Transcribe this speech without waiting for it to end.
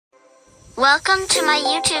Welcome to my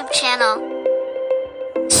YouTube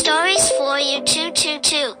channel. Stories for you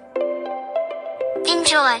 222.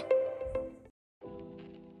 Enjoy.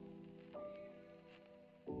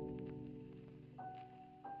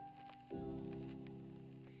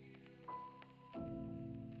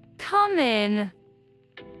 Come in.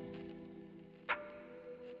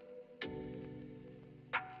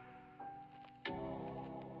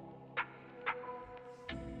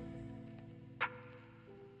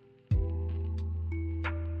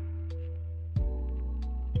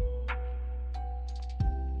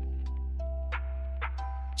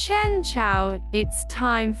 Chen Chao, it's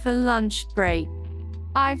time for lunch break.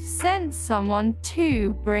 I've sent someone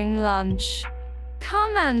to bring lunch.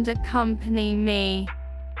 Come and accompany me.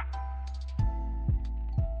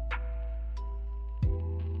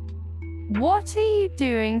 What are you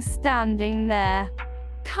doing standing there?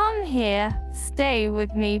 Come here, stay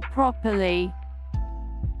with me properly.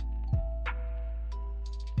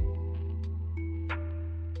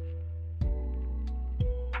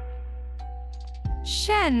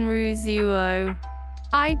 Shen Ruzuo,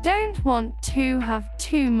 I don't want to have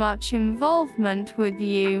too much involvement with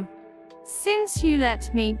you. Since you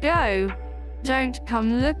let me go, don't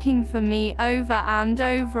come looking for me over and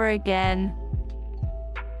over again.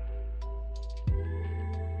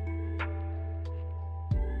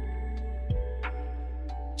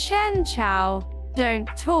 Chen Chao, don't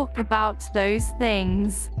talk about those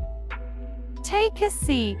things. Take a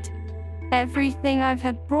seat. Everything I've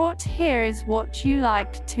had brought here is what you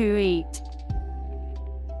like to eat.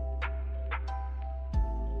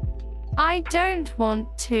 I don't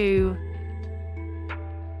want to.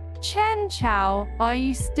 Chen Chao, are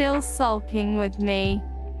you still sulking with me?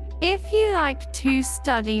 If you like to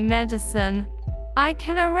study medicine, I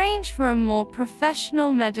can arrange for a more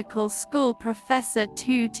professional medical school professor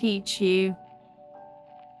to teach you.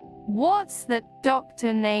 What's that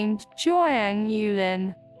doctor named Joyang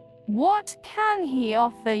Yulin? What can he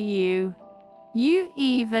offer you? You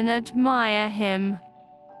even admire him.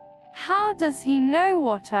 How does he know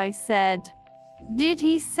what I said? Did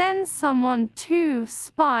he send someone to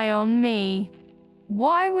spy on me?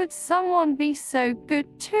 Why would someone be so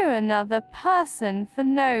good to another person for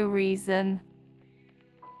no reason?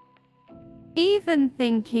 Even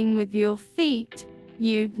thinking with your feet,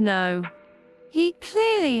 you'd know. He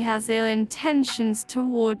clearly has ill intentions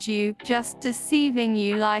toward you, just deceiving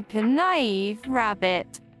you like a naive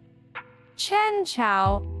rabbit. Chen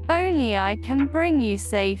Chao, only I can bring you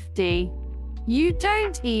safety. You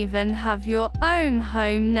don't even have your own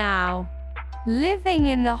home now. Living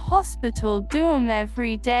in the hospital dorm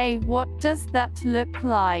every day, what does that look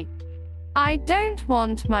like? I don't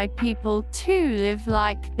want my people to live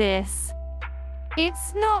like this.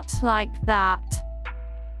 It's not like that.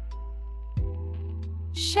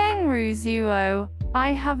 Sheng Ruzuo,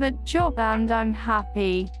 I have a job and I'm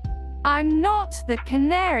happy. I'm not the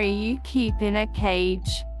canary you keep in a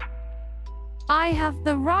cage. I have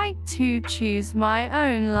the right to choose my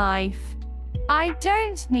own life. I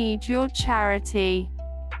don't need your charity.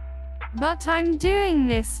 But I'm doing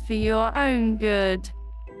this for your own good.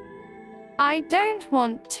 I don't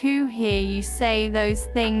want to hear you say those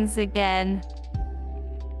things again.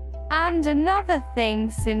 And another thing,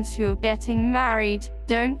 since you're getting married,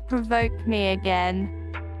 don't provoke me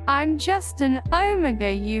again. I'm just an omega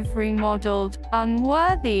you've remodeled,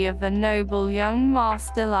 unworthy of a noble young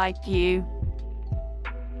master like you.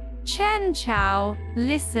 Chen Chao,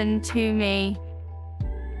 listen to me.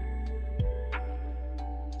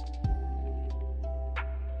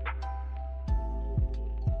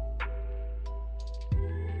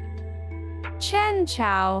 Chen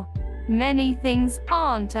Chao, many things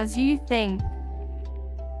aren't as you think.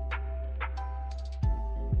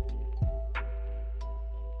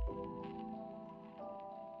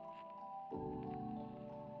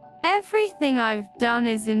 Everything I've done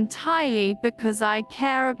is entirely because I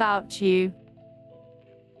care about you.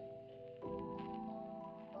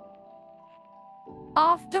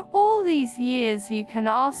 After all these years, you can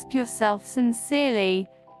ask yourself sincerely,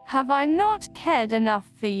 have I not cared enough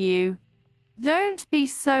for you? Don't be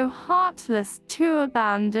so heartless to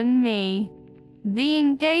abandon me. The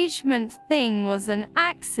engagement thing was an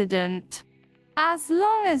accident. As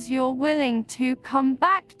long as you're willing to come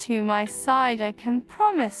back to my side, I can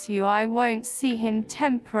promise you I won't see him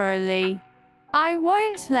temporarily. I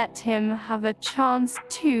won't let him have a chance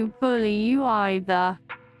to bully you either.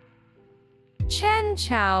 Chen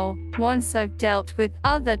Chao, once I've dealt with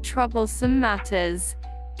other troublesome matters,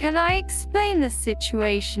 can I explain the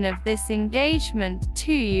situation of this engagement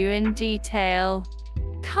to you in detail?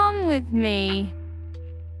 Come with me.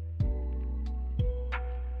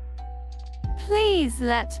 Please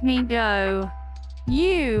let me go.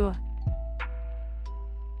 You.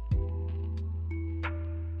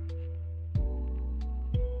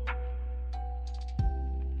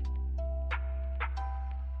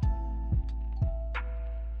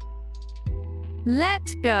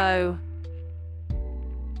 Let go.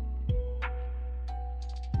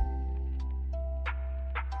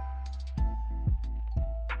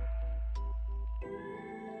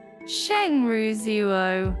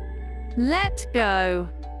 Shenruzuo. Let go.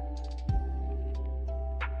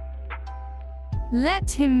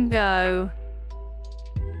 Let him go.